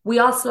think we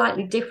are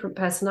slightly different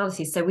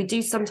personalities, so we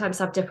do sometimes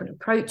have different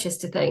approaches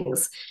to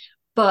things,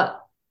 but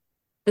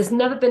there's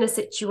never been a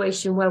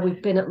situation where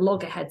we've been at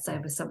loggerheads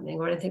over something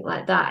or anything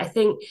like that. I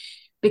think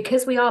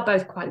because we are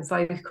both quite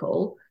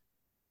vocal,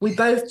 we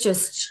both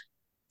just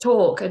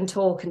talk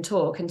until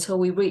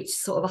we reach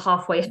sort of a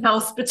halfway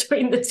house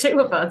between the two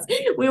of us.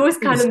 We always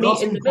kind of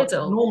meet in the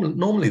middle.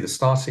 Normally the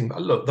starting,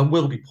 look, there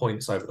will be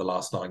points over the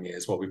last 9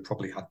 years where we've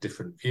probably had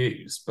different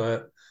views,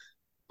 but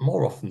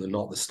more often than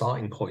not, the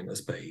starting point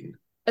has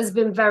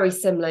been very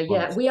similar.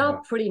 Yeah, we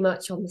are pretty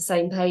much on the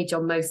same page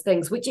on most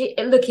things, which it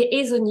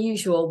is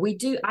unusual.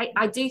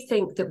 I do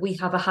think that we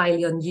have a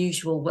highly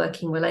unusual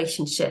working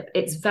relationship.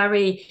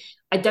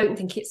 I don't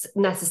think it's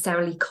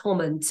necessarily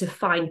common to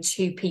find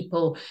two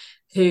people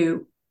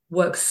who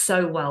work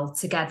so well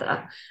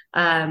together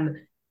and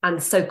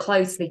so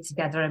closely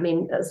together. I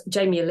mean, as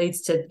Jamie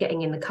alludes to,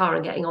 getting in the car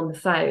and getting on the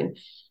phone,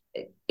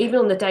 even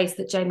on the days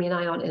that Jamie and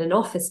I aren't in an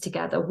office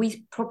together,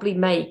 we probably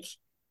make,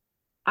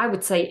 I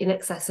would say, in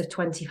excess of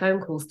 20 phone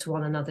calls to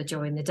one another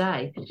during the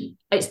day.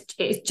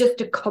 It's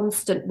just a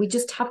constant, we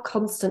just have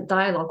constant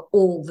dialogue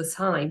all the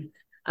time.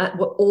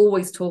 We're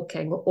always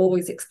talking, we're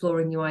always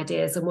exploring new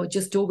ideas, and we're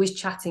just always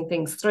chatting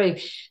things through.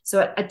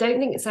 So I don't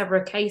think it's ever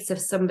a case of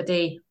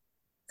somebody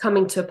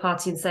coming to a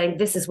party and saying,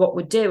 this is what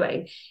we're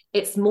doing.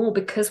 It's more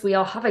because we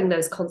are having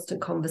those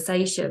constant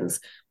conversations,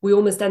 we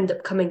almost end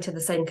up coming to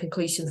the same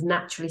conclusions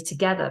naturally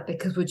together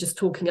because we're just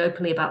talking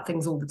openly about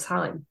things all the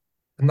time.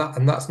 And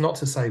that's not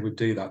to say we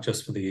do that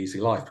just for the easy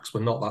life, because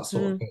we're not that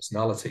sort of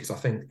personalities. I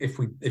think if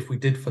we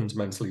did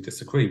fundamentally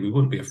disagree, we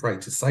wouldn't be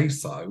afraid to say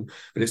so,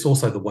 but it's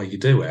also the way you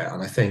do it.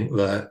 And I think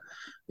that,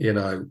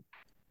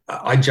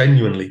 I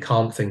genuinely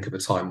can't think of a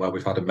time where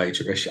we've had a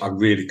major issue. I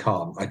really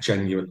can't. I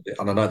genuinely,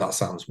 and I know that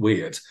sounds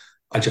weird,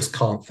 I just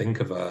can't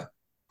think of I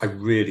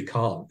really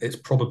can't. It's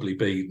probably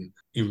been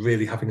you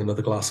really having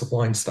another glass of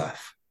wine,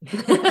 Steph.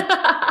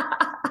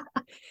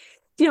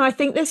 I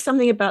think there's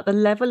something about the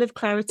level of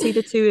clarity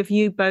the two of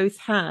you both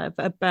have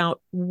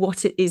about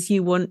what it is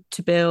you want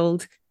to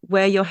build,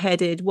 where you're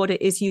headed, what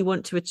it is you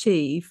want to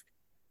achieve.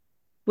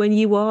 When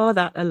you are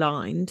that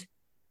aligned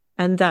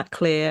and that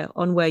clear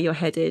on where you're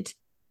headed,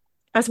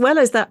 as well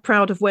as that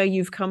proud of where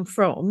you've come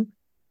from,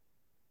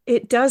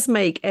 it does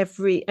make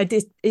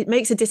it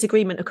makes a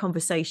disagreement a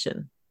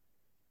conversation.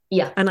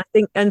 Yeah. And I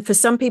think, and for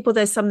some people,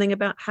 there's something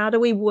about how do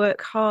we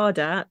work hard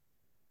at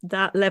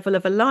that level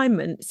of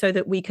alignment so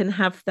that we can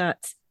have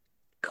that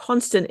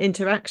constant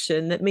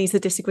interaction that means the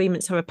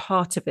disagreements are a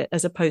part of it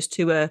as opposed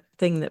to a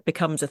thing that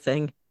becomes a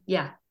thing.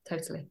 Yeah,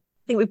 totally.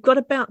 think we've got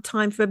about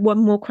time for one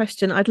more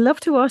question. I'd love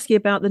to ask you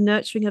about the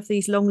nurturing of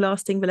these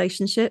long-lasting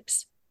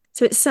relationships.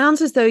 So it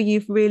sounds as though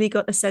you've really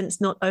got a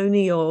sense not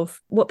only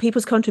of what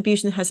people's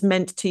contribution has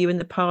meant to you in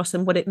the past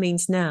and what it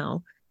means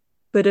now,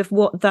 but of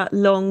what that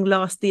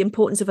the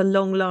importance of a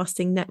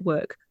long-lasting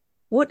network.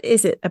 What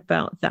is it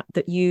about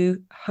that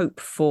you hope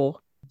for?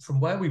 From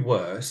where we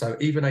were, so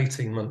even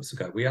 18 months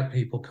ago, we had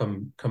people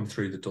come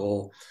through the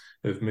door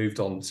who've moved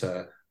on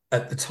to,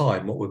 at the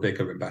time, what were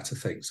bigger and better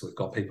things. So we've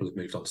got people who've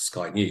moved on to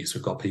Sky News.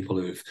 We've got people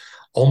who've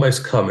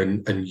almost come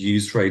and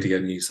used Radio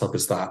News Hub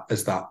as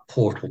that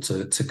portal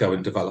to go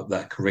and develop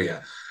their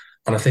career.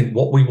 And I think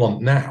what we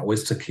want now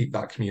is to keep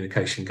that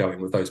communication going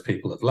with those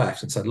people who have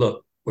left and said,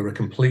 look, we're a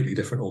completely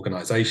different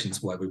organisation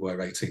to where we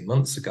were 18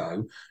 months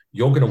ago.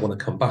 You're going to want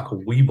to come back,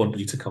 or we want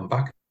you to come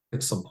back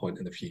at some point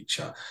in the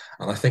future.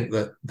 And I think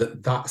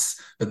that's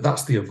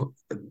the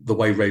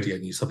way Radio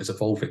News Hub is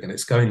evolving, and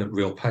it's going at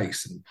real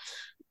pace. And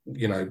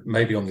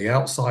maybe on the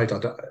outside,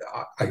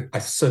 I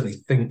certainly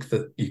think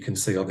that you can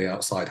see on the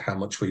outside how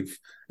much we've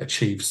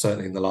achieved,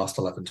 certainly in the last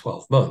 11,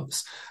 12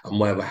 months, and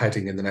where we're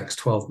heading in the next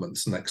 12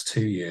 months, the next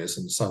 2 years,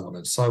 and so on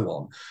and so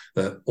on.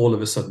 That all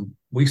of a sudden,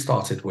 we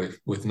started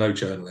with no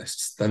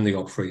journalists, then the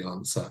odd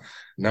freelancer.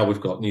 Now we've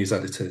got news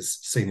editors,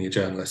 senior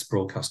journalists,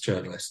 broadcast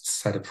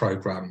journalists, head of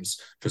programmes,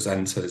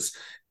 presenters.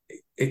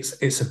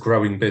 It's a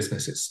growing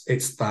business.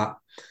 It's that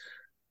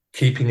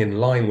keeping in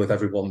line with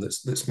everyone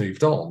that's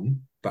moved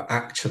on, but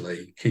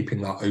actually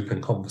keeping that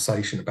open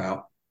conversation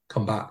about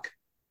come back.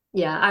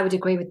 Yeah, I would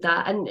agree with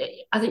that. And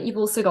I think you've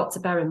also got to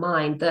bear in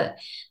mind that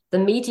the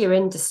media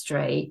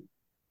industry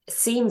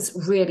seems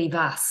really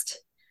vast,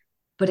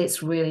 but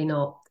it's really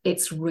not.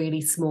 It's really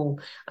small.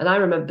 And I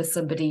remember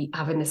somebody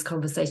having this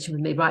conversation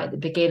with me right at the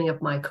beginning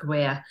of my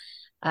career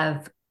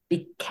of,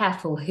 be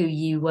careful who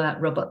you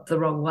rub up the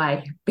wrong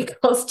way,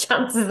 because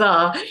chances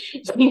are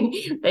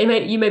you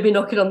may be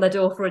knocking on their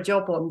door for a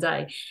job one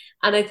day.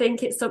 And I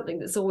think it's something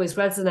that's always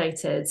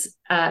resonated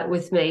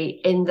with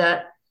me, in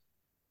that,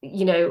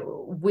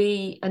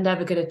 we are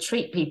never going to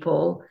treat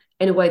people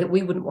in a way that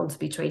we wouldn't want to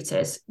be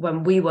treated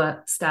when we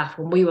were staff,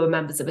 when we were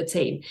members of a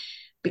team.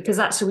 Because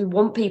actually we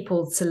want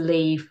people to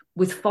leave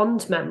with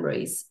fond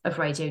memories of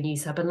Radio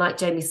News Hub. And like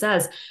Jamie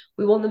says,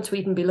 we want them to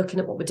even be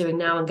looking at what we're doing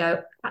now and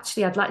go,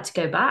 actually, I'd like to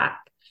go back.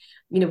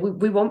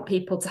 We want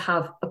people to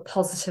have a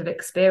positive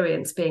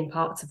experience being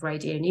part of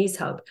Radio News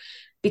Hub,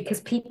 because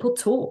people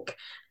talk.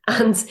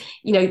 And,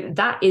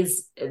 that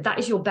is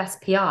your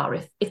best PR.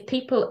 If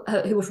people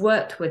who have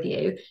worked with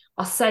you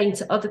are saying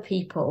to other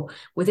people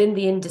within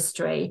the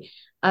industry,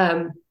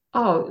 I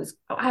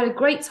had a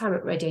great time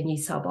at Radio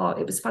News Hub. Oh,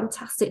 it was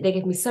fantastic. They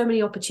gave me so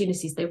many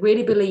opportunities. They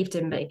really believed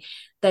in me.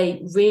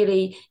 They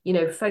really,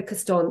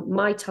 focused on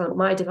my talent,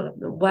 my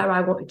development, where I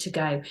wanted to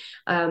go.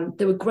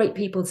 There were great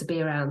people to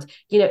be around.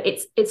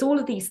 It's all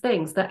of these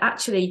things that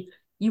actually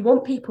you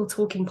want people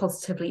talking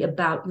positively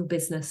about your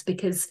business,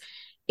 because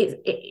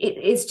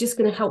it's just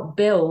going to help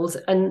build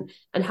and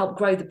help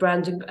grow the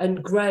brand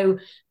and grow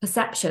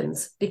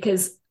perceptions,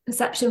 because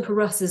perception for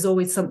us is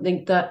always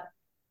something that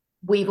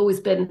we've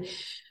always been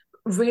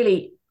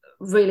really,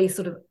 really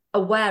sort of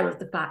aware of,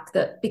 the fact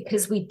that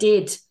because we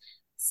did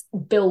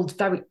build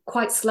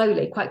quite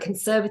slowly, quite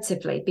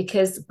conservatively,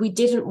 because we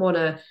didn't want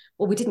to,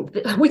 we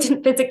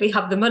didn't physically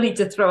have the money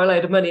to throw a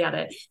load of money at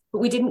it, but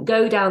we didn't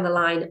go down the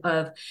line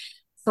of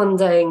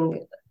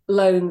funding,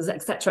 loans,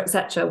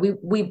 etc.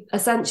 We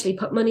essentially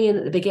put money in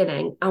at the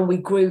beginning, and we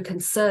grew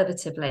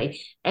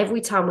conservatively. Every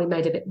time we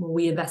made a bit more,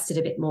 we invested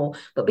a bit more.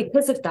 But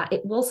because of that,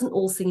 it wasn't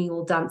all singing,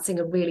 all dancing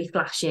and really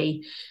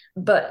flashy.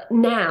 But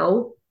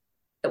now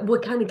we're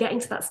kind of getting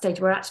to that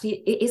stage where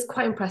actually it is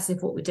quite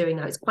impressive what we're doing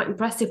now. It's quite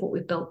impressive what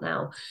we've built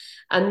now.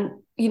 And,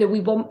 we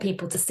want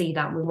people to see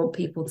that. We want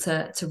people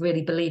to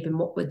really believe in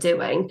what we're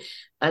doing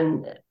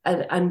and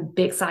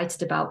be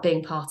excited about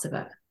being part of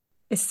it.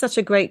 It's such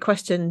a great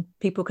question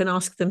people can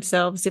ask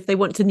themselves if they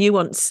want to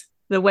nuance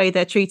the way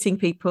they're treating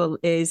people.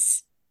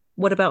 Is,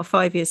 what about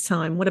 5 years'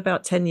 time? What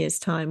about 10 years'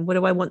 time? What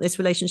do I want this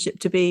relationship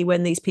to be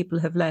when these people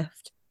have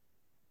left?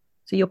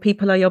 So your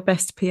people are your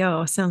best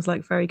PR. Sounds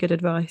like very good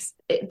advice.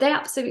 They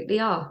absolutely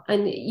are.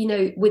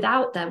 And,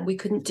 without them, we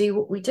couldn't do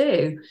what we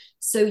do.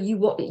 So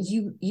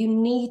you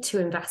need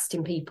to invest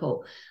in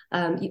people.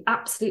 You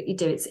absolutely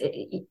do.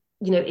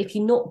 If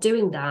you're not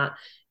doing that,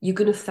 you're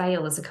going to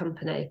fail as a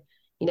company.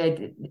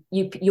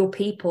 Your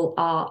people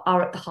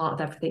are at the heart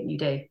of everything you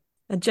do.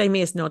 And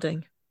Jamie is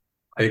nodding.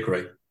 I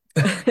agree.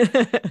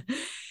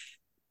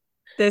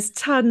 There's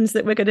tons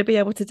that we're going to be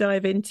able to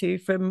dive into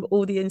from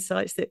all the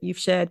insights that you've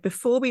shared.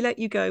 Before we let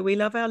you go, we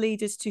love our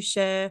leaders to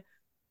share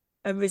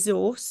a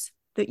resource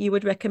that you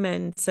would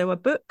recommend. So a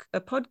book,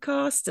 a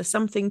podcast, or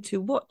something to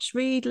watch,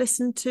 read,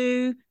 listen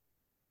to.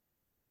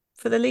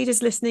 For the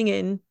leaders listening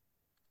in,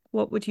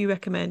 what would you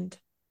recommend?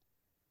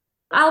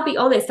 I'll be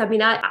honest. I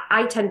mean,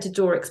 I tend to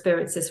draw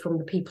experiences from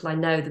the people I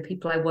know, the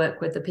people I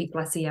work with, the people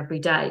I see every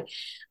day.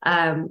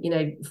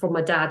 From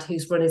my dad,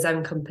 who's run his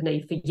own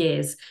company for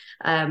years,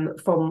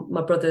 from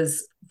my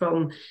brothers,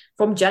 from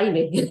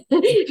Jamie,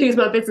 who's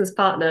my business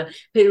partner,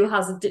 who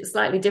has a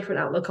slightly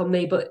different outlook on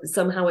me, but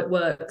somehow it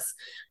works.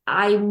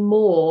 I'm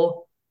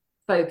more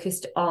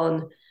focused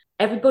on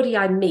everybody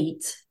I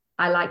meet.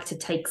 I like to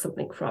take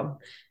something from.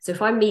 So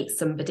if I meet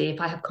somebody,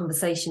 if I have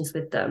conversations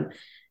with them,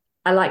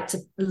 I like to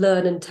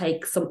learn and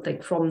take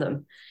something from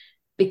them,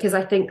 because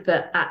I think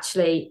that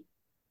actually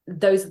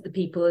those are the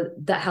people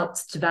that help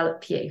to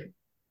develop you,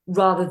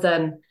 rather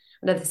than,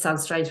 I know this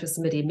sounds strange for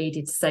somebody in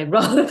media to say,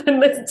 rather than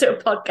listen to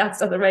a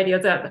podcast on the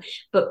radio.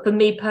 But for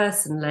me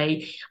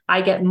personally,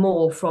 I get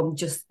more from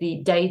just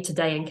the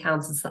day-to-day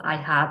encounters that I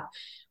have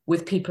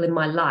with people in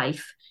my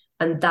life.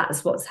 And that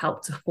is what's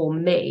helped to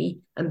form me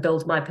and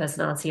build my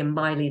personality and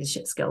my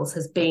leadership skills,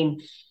 has been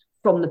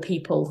from the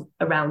people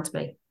around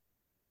me.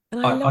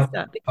 And I love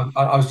that.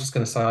 I was just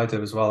going to say I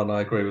do as well, and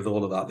I agree with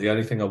all of that. The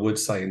only thing I would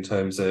say in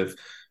terms of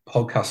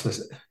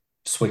podcast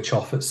switch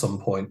off at some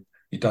point.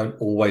 You don't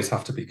always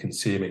have to be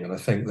consuming, and I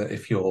think that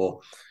if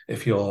you're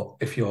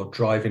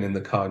driving in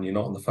the car and you're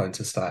not on the phone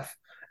to Steph,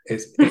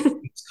 it's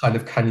kind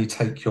of, can you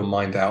take your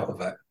mind out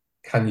of it?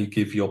 Can you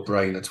give your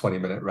brain a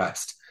 20-minute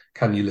rest?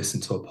 Can you listen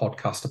to a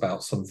podcast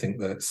about something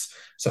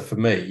so for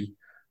me,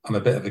 I'm a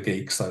bit of a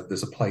geek, so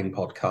there's a plane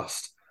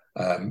podcast.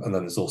 And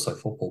then there's also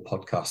football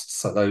podcasts.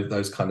 So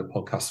those kind of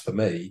podcasts for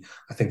me,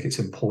 I think it's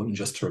important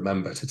just to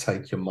remember to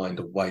take your mind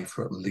away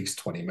for at least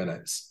 20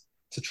 minutes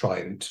to try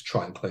and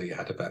clear your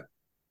head a bit.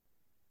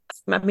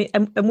 I mean,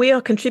 and we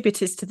are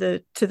contributors to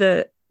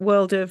the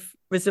world of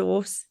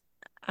resource,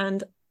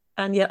 and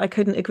yet I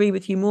couldn't agree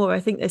with you more. I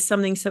think there's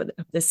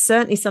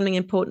certainly something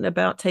important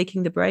about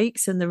taking the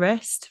breaks and the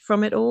rest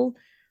from it all.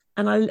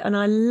 And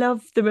I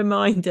love the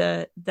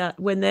reminder that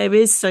when there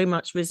is so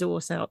much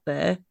resource out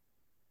there,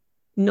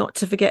 not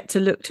to forget to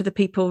look to the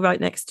people right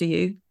next to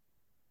you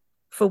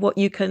for what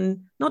you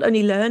can not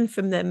only learn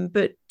from them,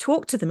 but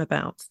talk to them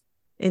about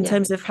in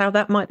terms of how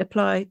that might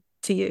apply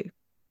to you.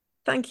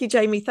 Thank you,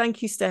 Jamie.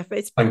 Thank you, Steph.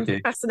 It's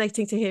been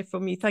fascinating to hear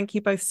from you. Thank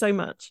you both so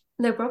much.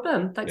 No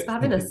problem. Thanks for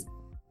having us.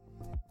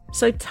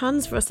 So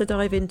tons for us to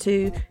dive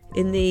into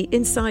in the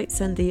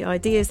insights and the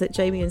ideas that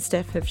Jamie and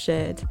Steph have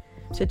shared.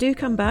 So do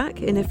come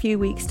back in a few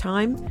weeks'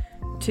 time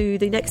to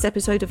the next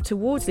episode of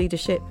Towards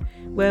Leadership,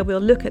 where we'll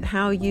look at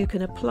how you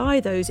can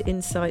apply those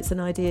insights and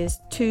ideas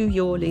to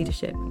your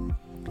leadership.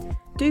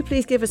 Do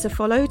please give us a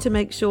follow to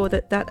make sure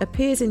that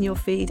appears in your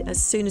feed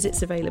as soon as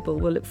it's available.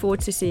 We'll look forward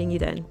to seeing you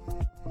then.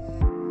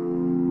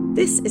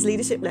 This is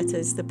Leadership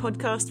Letters, the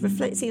podcast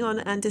reflecting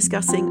on and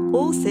discussing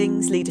all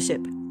things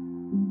leadership.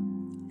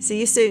 See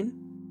you soon.